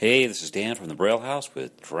Hey, this is Dan from the Braille House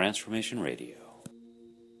with Transformation Radio.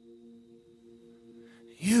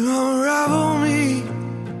 You unravel me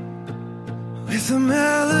with a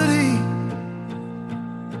melody.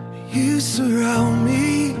 You surround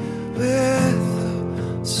me with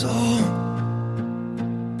a song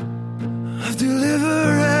of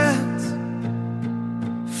deliverance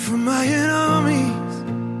from my enemies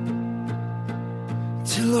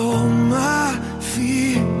till all my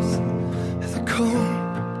fears have gone.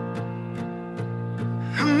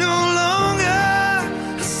 I'm no longer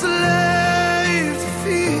a slave to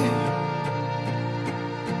fear.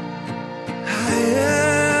 I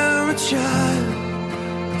am a child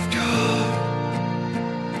of God.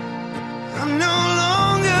 I'm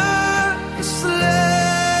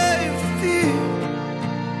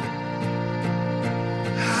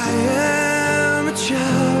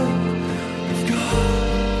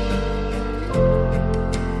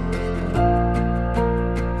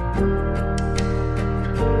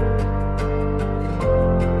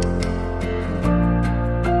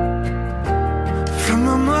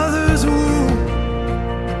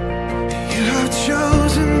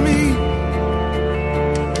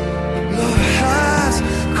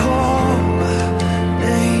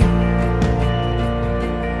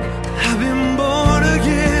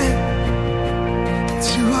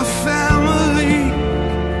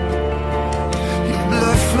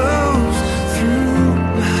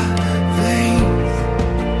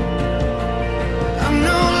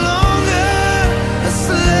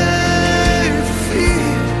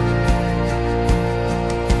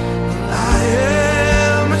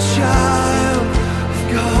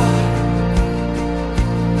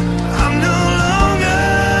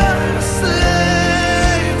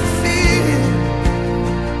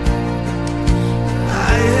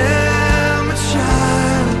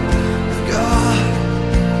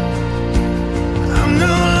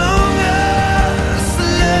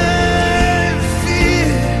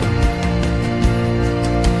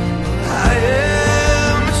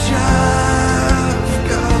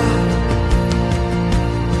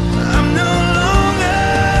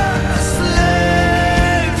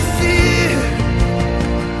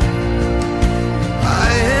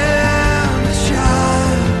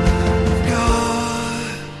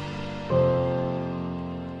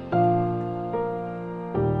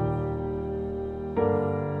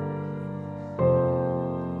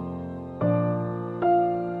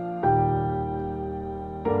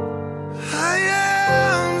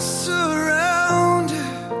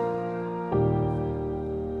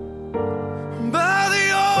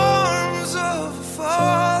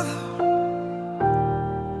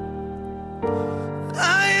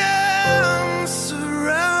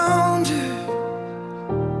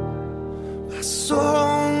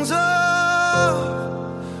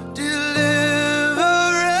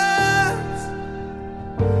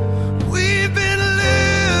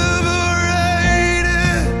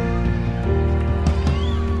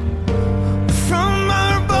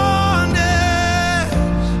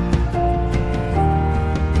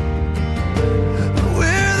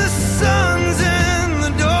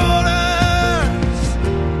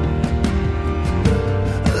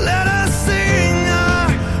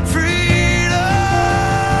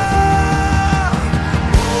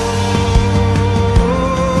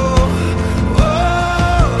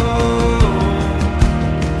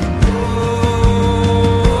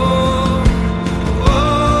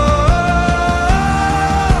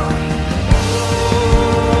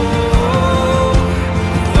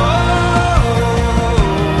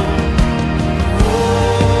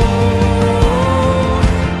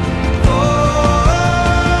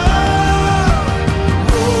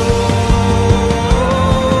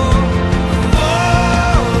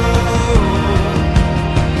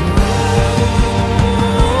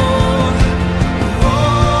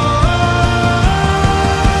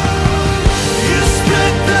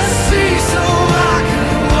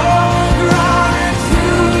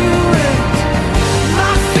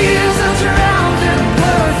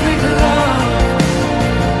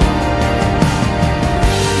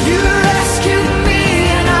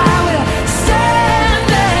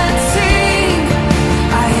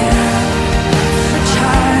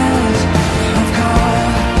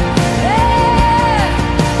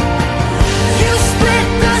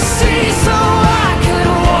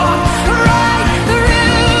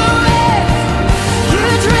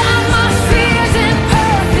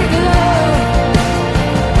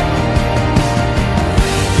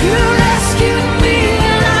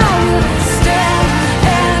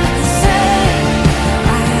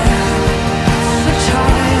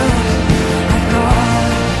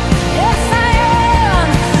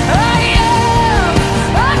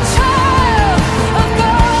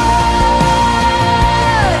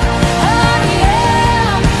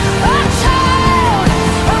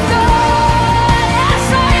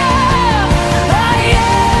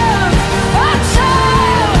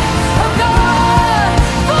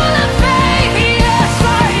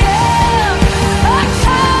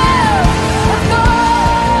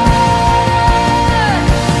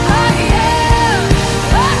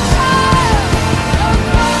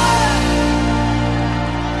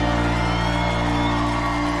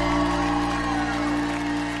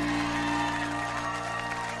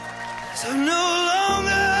I'm no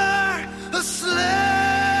longer a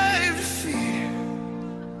slave to fear.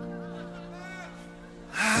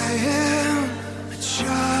 I am a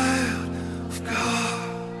child of God.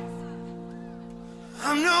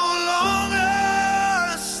 I'm no longer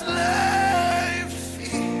a slave to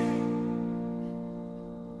fear.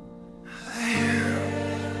 I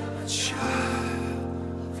am a child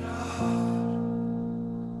of God.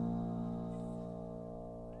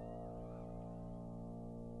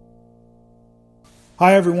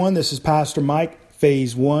 Hi everyone, this is Pastor Mike,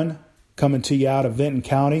 Phase 1, coming to you out of Vinton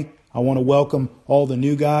County. I want to welcome all the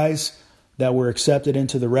new guys that were accepted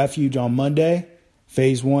into the refuge on Monday.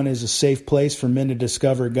 Phase 1 is a safe place for men to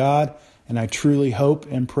discover God, and I truly hope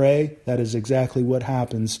and pray that is exactly what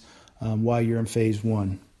happens while you're in Phase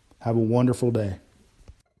 1. Have a wonderful day.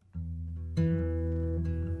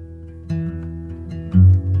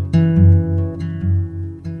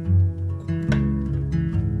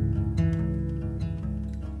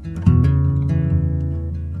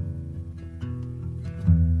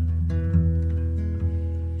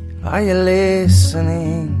 Are you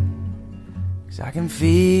listening? 'Cause I can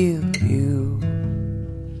feel you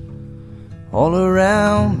all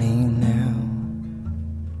around me now.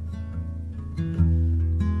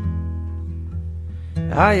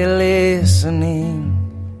 Are you listening?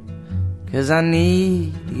 'Cause I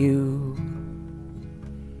need you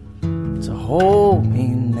to hold me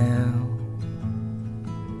now.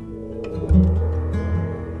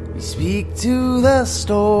 You speak to the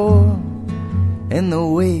storm and the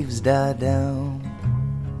waves died down,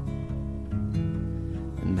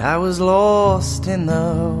 and I was lost in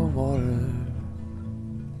the water.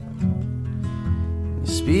 You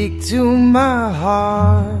speak to my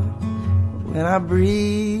heart. When I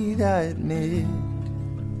breathe, I admit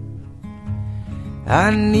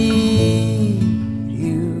I need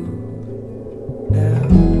you now.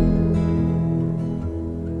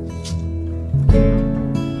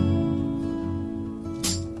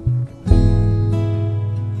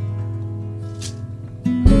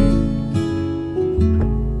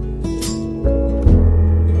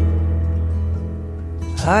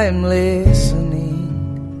 I am listening,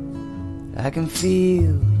 I can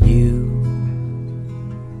feel you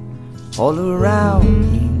all around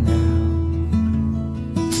me now.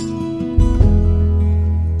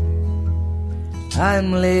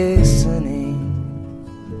 I'm listening,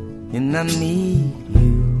 and I need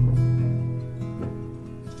you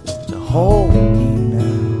to hold me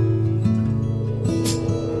now.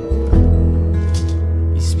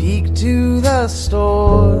 You speak to the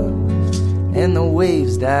storm, and the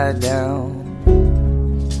waves died down,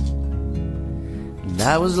 and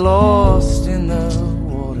I was lost in the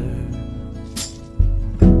water.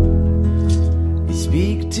 You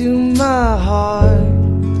speak to my heart.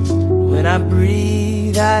 When I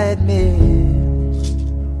breathe, I admit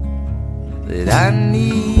that I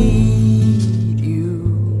need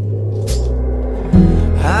you.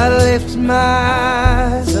 I lift my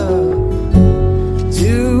eyes up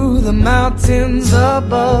to the mountains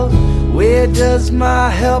above. Where does my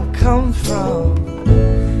help come from?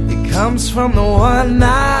 It comes from the one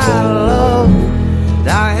I love.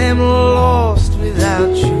 I am lost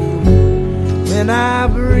without you. When I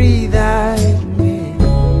breathe, I admit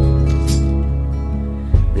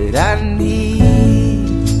that I need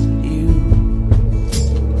you.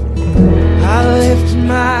 I lift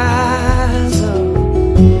my eyes up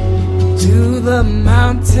to the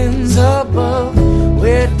mountains above.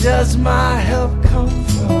 Where does my help come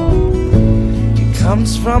from?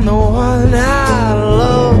 Comes from the one I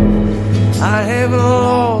love. I am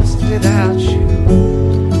lost without you.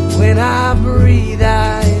 When I breathe,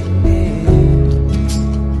 I admit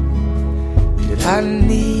that I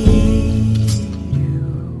need you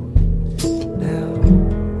now.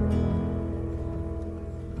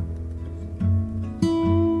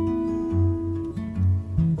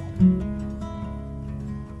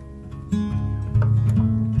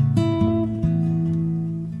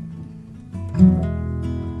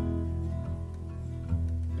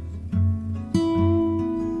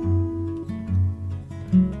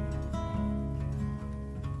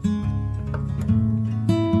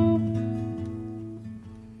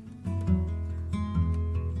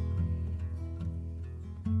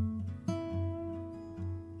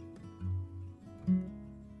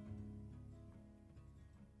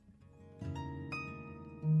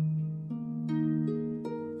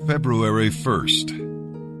 February 1st.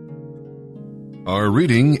 Our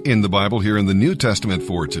reading in the Bible here in the New Testament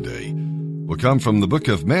for today will come from the book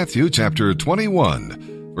of Matthew, chapter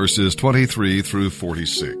 21, verses 23 through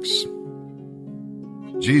 46.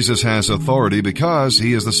 Jesus has authority because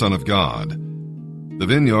he is the Son of God. The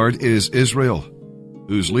vineyard is Israel,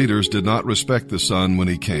 whose leaders did not respect the Son when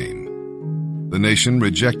he came. The nation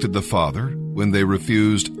rejected the Father when they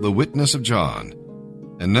refused the witness of John,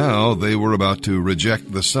 and now they were about to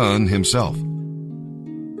reject the Son himself.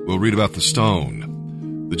 We'll read about the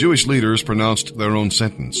stone. The Jewish leaders pronounced their own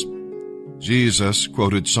sentence. Jesus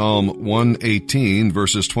quoted Psalm 118,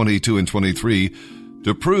 verses 22 and 23,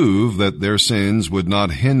 to prove that their sins would not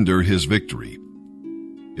hinder his victory.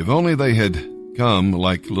 If only they had come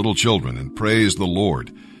like little children and praised the Lord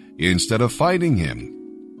instead of fighting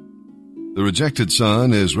him. The rejected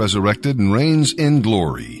Son is resurrected and reigns in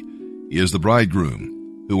glory. He is the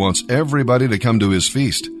bridegroom who wants everybody to come to his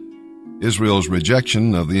feast. Israel's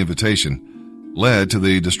rejection of the invitation led to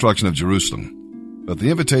the destruction of Jerusalem. But the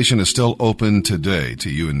invitation is still open today to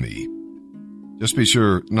you and me. Just be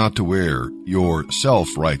sure not to wear your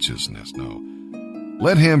self-righteousness, no.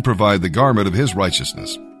 Let him provide the garment of his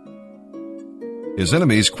righteousness. His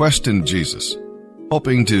enemies questioned Jesus,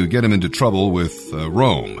 hoping to get him into trouble with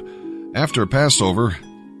Rome. After Passover,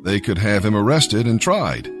 they could have him arrested and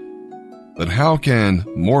tried. But how can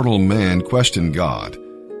mortal man question God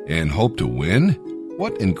and hope to win?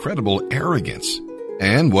 What incredible arrogance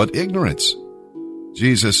and what ignorance!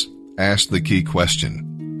 Jesus asked the key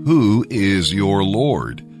question, who is your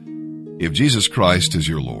Lord? If Jesus Christ is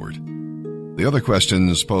your Lord, the other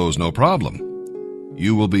questions pose no problem.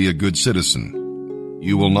 You will be a good citizen.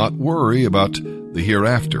 You will not worry about the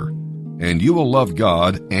hereafter, and you will love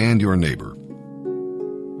God and your neighbor.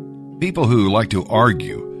 People who like to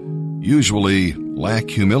argue usually lack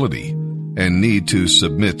humility and need to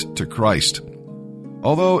submit to Christ.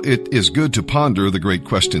 Although it is good to ponder the great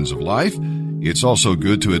questions of life, it's also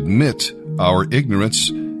good to admit our ignorance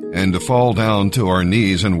and to fall down to our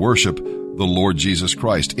knees and worship the Lord Jesus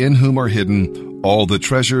Christ, in whom are hidden all the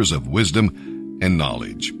treasures of wisdom and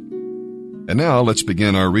knowledge. And now let's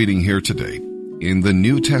begin our reading here today in the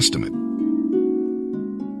New Testament.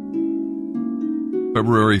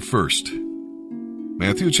 February 1st,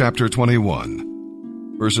 Matthew chapter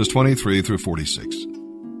 21, verses 23 through 46.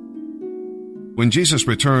 When Jesus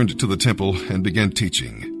returned to the temple and began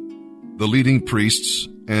teaching, the leading priests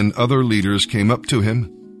and other leaders came up to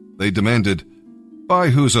him. They demanded, "By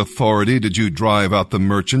whose authority did you drive out the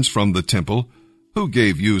merchants from the temple? Who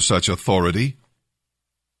gave you such authority?"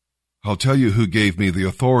 "I'll tell you who gave me the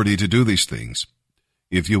authority to do these things.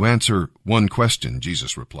 If you answer one question,"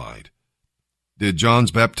 Jesus replied. "Did John's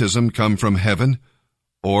baptism come from heaven,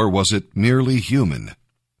 or was it merely human?"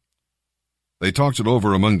 They talked it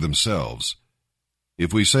over among themselves.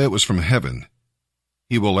 If we say it was from heaven,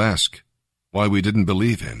 he will ask why we didn't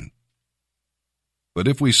believe him. But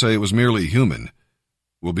if we say it was merely human,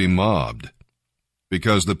 we'll be mobbed,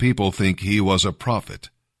 because the people think he was a prophet.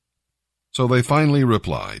 So they finally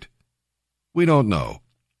replied, "We don't know."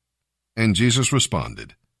 And Jesus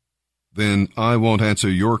responded, "Then I won't answer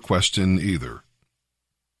your question either.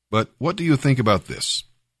 But what do you think about this?"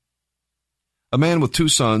 A man with 2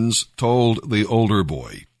 sons told the older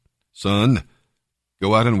boy, "Son,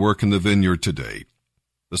 go out and work in the vineyard today."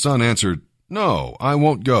 The son answered, "No, I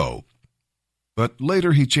won't go." But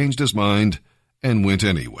later he changed his mind and went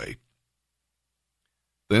anyway.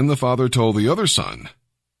 Then the father told the other son,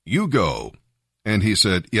 "You go." And he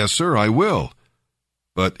said, "Yes, sir, I will."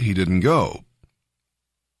 But he didn't go.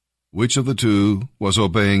 Which of the 2 was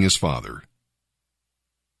obeying his father?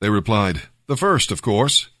 They replied, "The first, of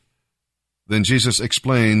course." Then Jesus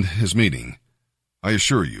explained his meaning. "I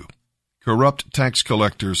assure you, corrupt tax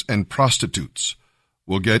collectors and prostitutes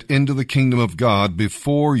will get into the kingdom of God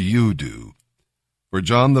before you do. For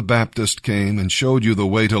John the Baptist came and showed you the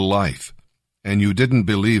way to life, and you didn't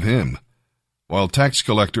believe him, while tax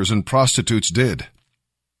collectors and prostitutes did.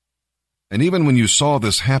 And even when you saw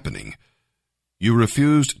this happening, you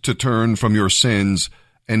refused to turn from your sins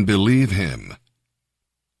and believe him."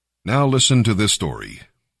 Now listen to this story.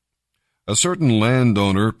 A certain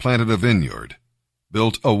landowner planted a vineyard,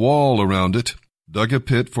 built a wall around it, dug a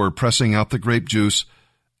pit for pressing out the grape juice,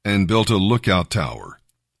 and built a lookout tower.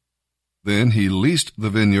 Then he leased the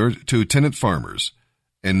vineyard to tenant farmers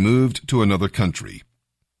and moved to another country.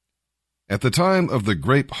 At the time of the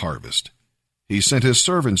grape harvest, he sent his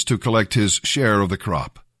servants to collect his share of the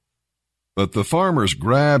crop. But the farmers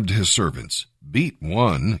grabbed his servants, beat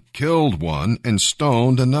one, killed one, and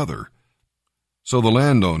stoned another. So the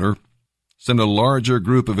landowner sent a larger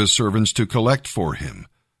group of his servants to collect for him,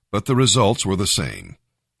 but the results were the same.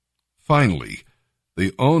 Finally,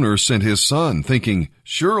 the owner sent his son, thinking,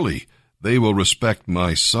 "Surely they will respect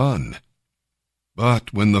my son."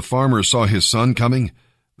 But when the farmers saw his son coming,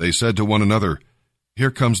 they said to one another, "Here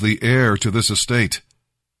comes the heir to this estate.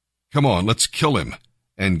 Come on, let's kill him,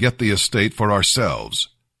 and get the estate for ourselves."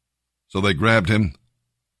 So they grabbed him,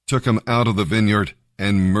 took him out of the vineyard,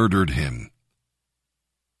 and murdered him.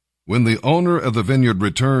 When the owner of the vineyard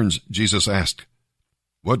returns, Jesus asked,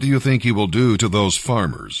 "What do you think he will do to those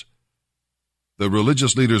farmers?" The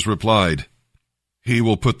religious leaders replied, "He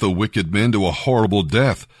will put the wicked men to a horrible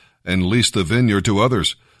death and lease the vineyard to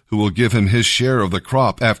others, who will give him his share of the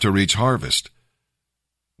crop after each harvest."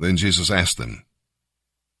 Then Jesus asked them,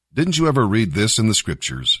 "Didn't you ever read this in the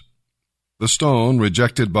Scriptures? The stone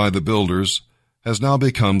rejected by the builders has now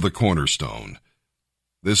become the cornerstone.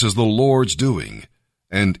 This is the Lord's doing,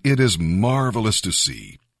 and it is marvelous to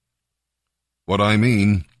see." What I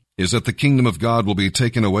mean is that the kingdom of God will be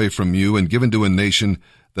taken away from you and given to a nation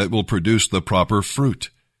that will produce the proper fruit.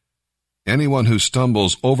 Anyone who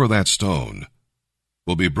stumbles over that stone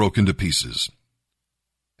will be broken to pieces,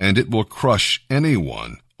 and it will crush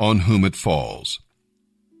anyone on whom it falls.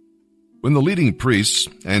 When the leading priests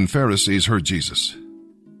and Pharisees heard Jesus,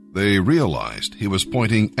 they realized he was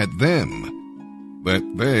pointing at them, that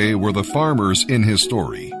they were the farmers in his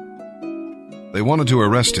story. They wanted to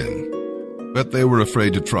arrest him, but they were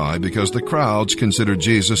afraid to try because the crowds considered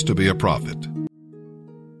Jesus to be a prophet.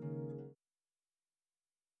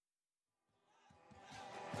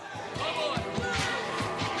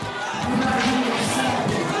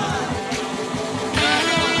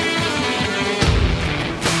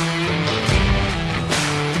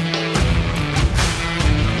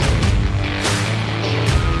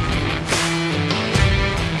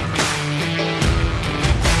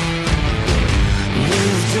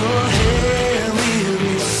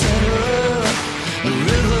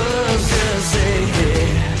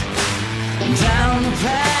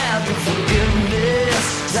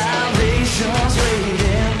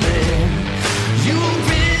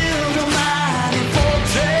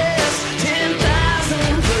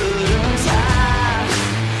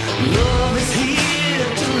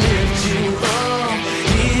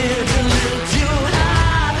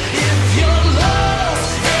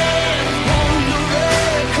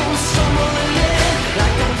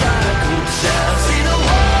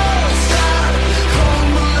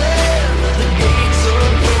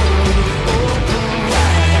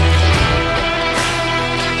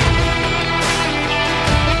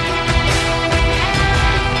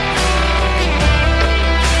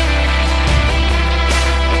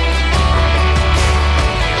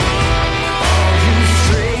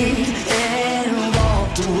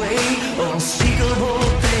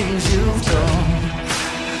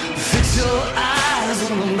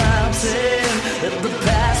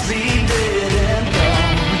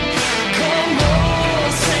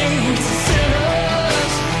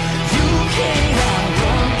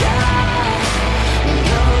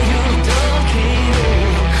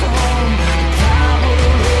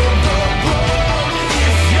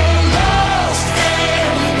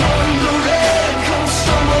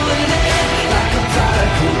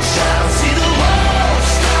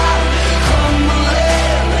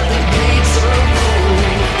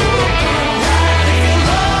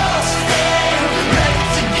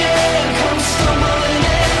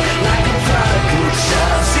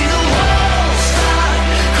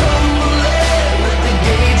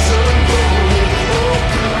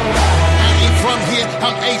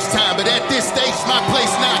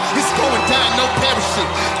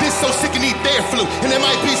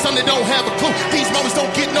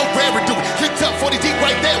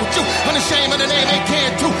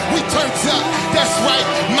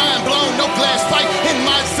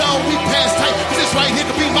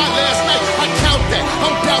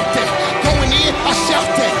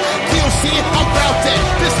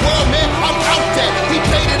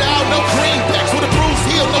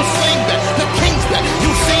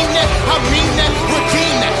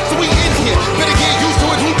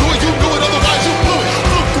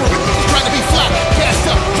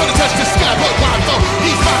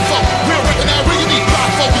 He's my fault. Real record now, really need my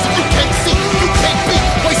focus. If you can't see, you can't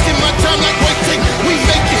be.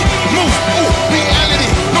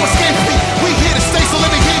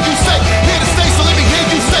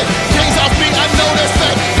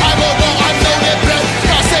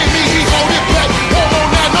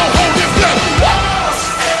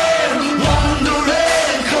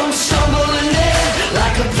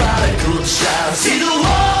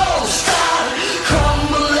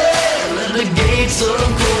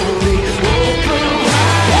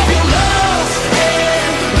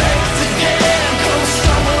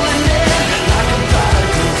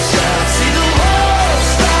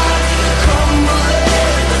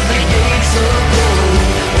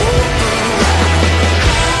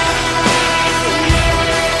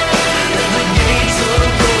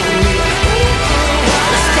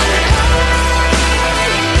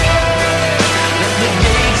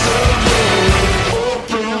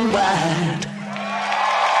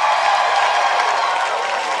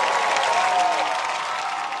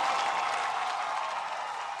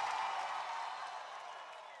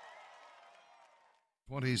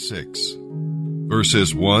 26,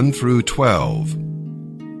 verses 1 through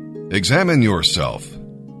 12. Examine yourself.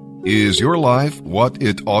 Is your life what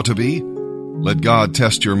it ought to be? Let God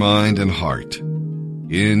test your mind and heart.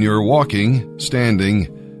 In your walking,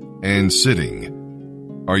 standing, and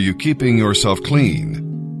sitting, are you keeping yourself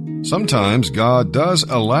clean? Sometimes God does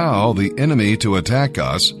allow the enemy to attack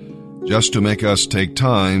us just to make us take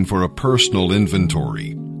time for a personal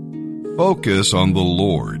inventory. Focus on the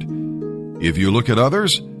Lord. If you look at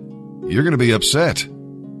others, you're going to be upset.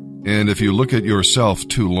 And if you look at yourself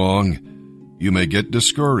too long, you may get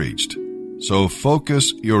discouraged. So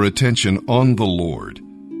focus your attention on the Lord.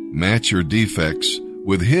 Match your defects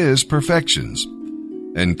with His perfections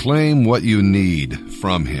and claim what you need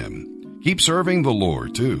from Him. Keep serving the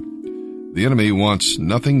Lord, too. The enemy wants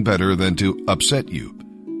nothing better than to upset you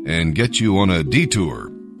and get you on a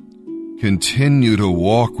detour. Continue to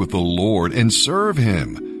walk with the Lord and serve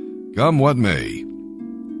Him, come what may.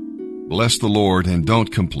 Bless the Lord and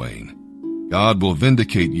don't complain. God will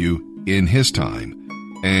vindicate you in His time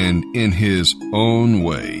and in His own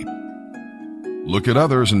way. Look at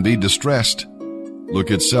others and be distressed.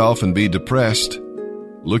 Look at self and be depressed.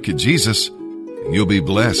 Look at Jesus and you'll be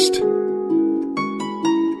blessed.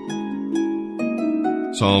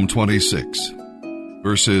 Psalm 26,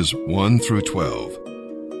 verses 1 through 12,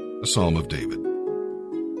 a Psalm of David.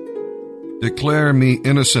 Declare me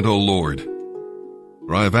innocent, O Lord,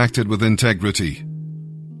 for I have acted with integrity.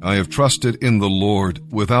 I have trusted in the Lord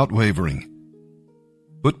without wavering.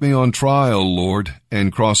 Put me on trial, Lord,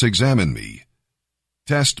 and cross-examine me.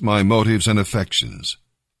 Test my motives and affections,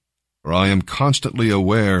 for I am constantly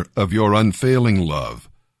aware of your unfailing love,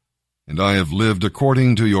 and I have lived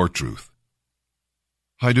according to your truth.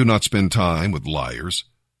 I do not spend time with liars,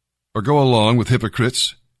 or go along with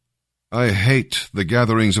hypocrites. I hate the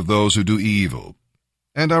gatherings of those who do evil,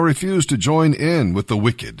 and I refuse to join in with the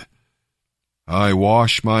wicked. I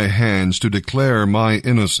wash my hands to declare my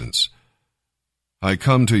innocence. I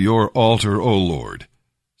come to your altar, O Lord,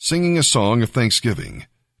 singing a song of thanksgiving,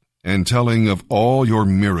 and telling of all your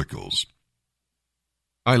miracles.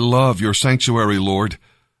 I love your sanctuary, Lord,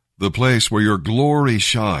 the place where your glory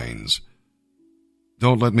shines.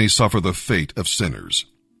 Don't let me suffer the fate of sinners.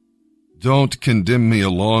 Don't condemn me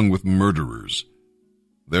along with murderers.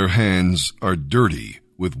 Their hands are dirty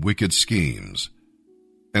with wicked schemes,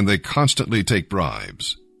 and they constantly take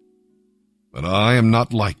bribes. But I am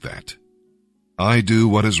not like that. I do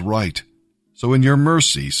what is right, so in your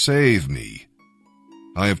mercy save me.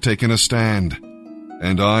 I have taken a stand,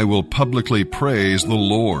 and I will publicly praise the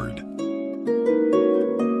Lord.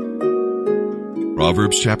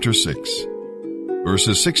 Proverbs chapter 6,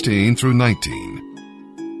 verses 16 through 19.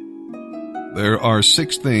 There are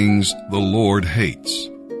 6 things the Lord hates.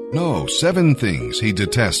 No, 7 things He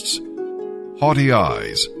detests. Haughty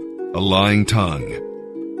eyes, a lying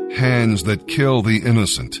tongue, hands that kill the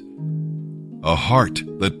innocent, a heart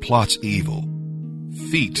that plots evil,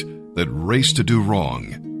 feet that race to do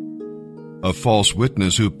wrong, a false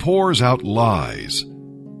witness who pours out lies,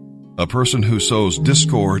 a person who sows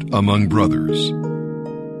discord among brothers.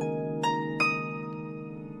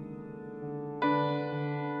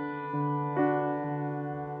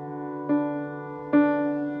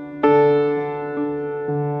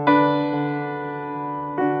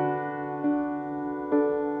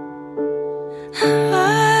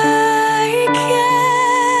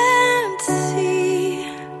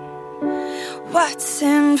 What's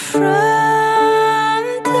in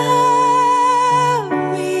front of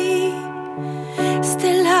me?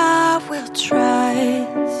 Still I will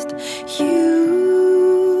trust you.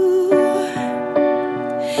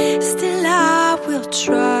 Still I will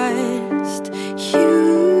trust you.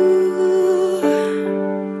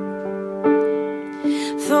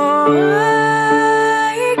 Though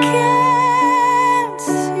I can't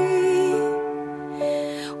see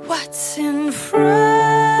what's in front,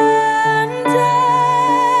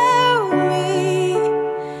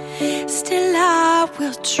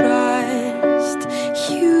 will trust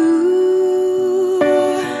you.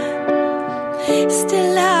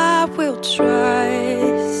 Still I will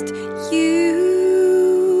trust you.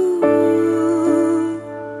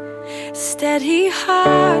 Steady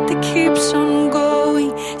heart that keeps on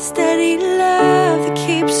going, steady love that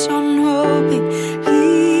keeps on hoping.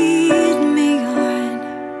 Lead me on.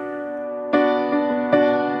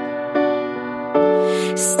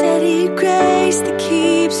 Steady grace that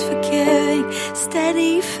keeps forgetting,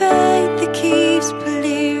 steady faith that keeps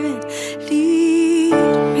believing. Lead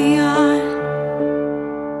me on.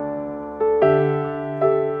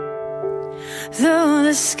 Though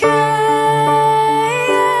the sky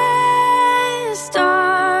is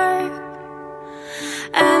dark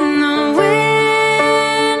and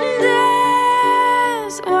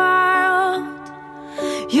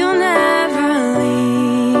you'll never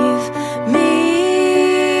leave me.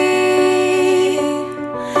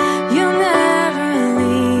 You'll never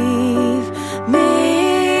leave me.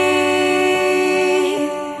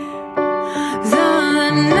 Though the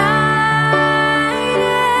night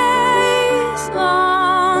is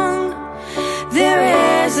long, there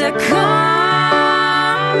is a coming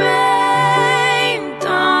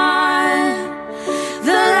dawn.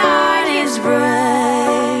 The light is breaking.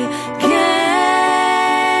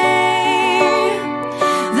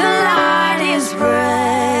 The light is breaking.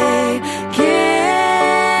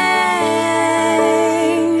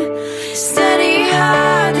 Steady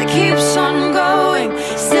heart that keeps on going.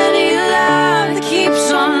 Steady love that keeps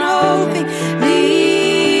on hoping.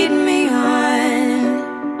 Lead me on.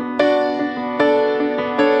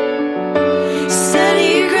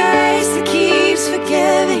 Steady grace that keeps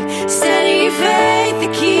forgiving. Steady faith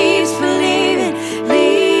that keeps believing.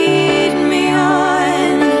 Lead me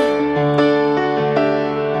on.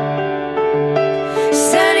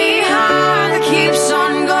 Steady heart that keeps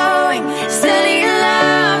on going. Steady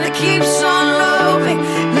love that keeps on hoping.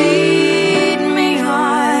 Lead me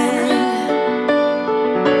on.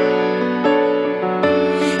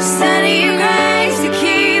 Steady grace that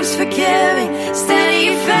keeps forgiving. Steady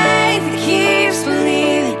faith that keeps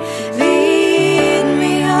believing. Lead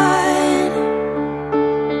me on.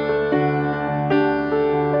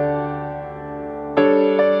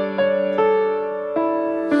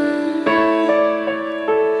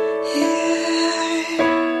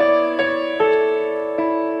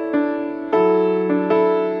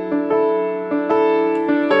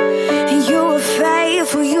 You are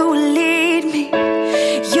faithful, you will lead me.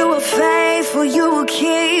 You are faithful, you will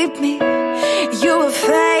keep me. You are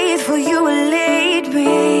faithful, you will lead me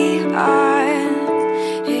on.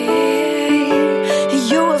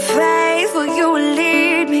 You are faithful, you will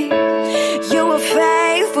lead me. You are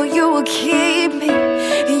faithful, you will keep me.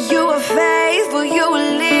 You are faithful, you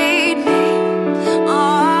will lead me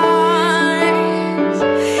on.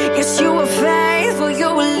 Yes, you are faithful, you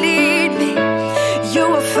will lead me. You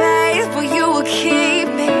are faithful, you will keep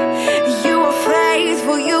me. You are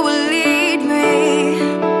faithful, you will lead me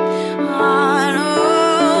on.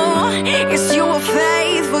 Oh, yes, you are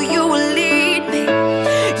faithful, you will lead me.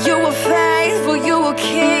 You are faithful, you will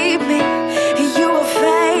keep me. You are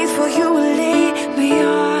faithful, you will lead me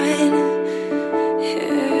on.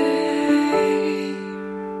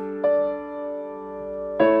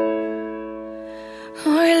 Oh,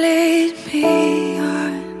 lead me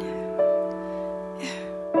on.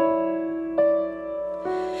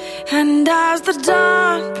 And as the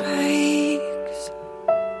dawn breaks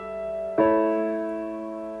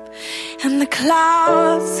and the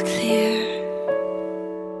clouds clear,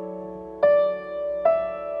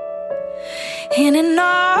 in an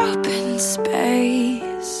open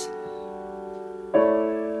space,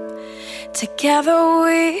 together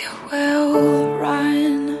we will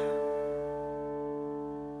run.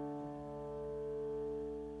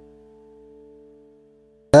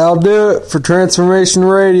 That'll do it for Transformation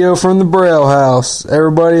Radio from the Braille House.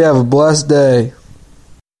 Everybody have a blessed day.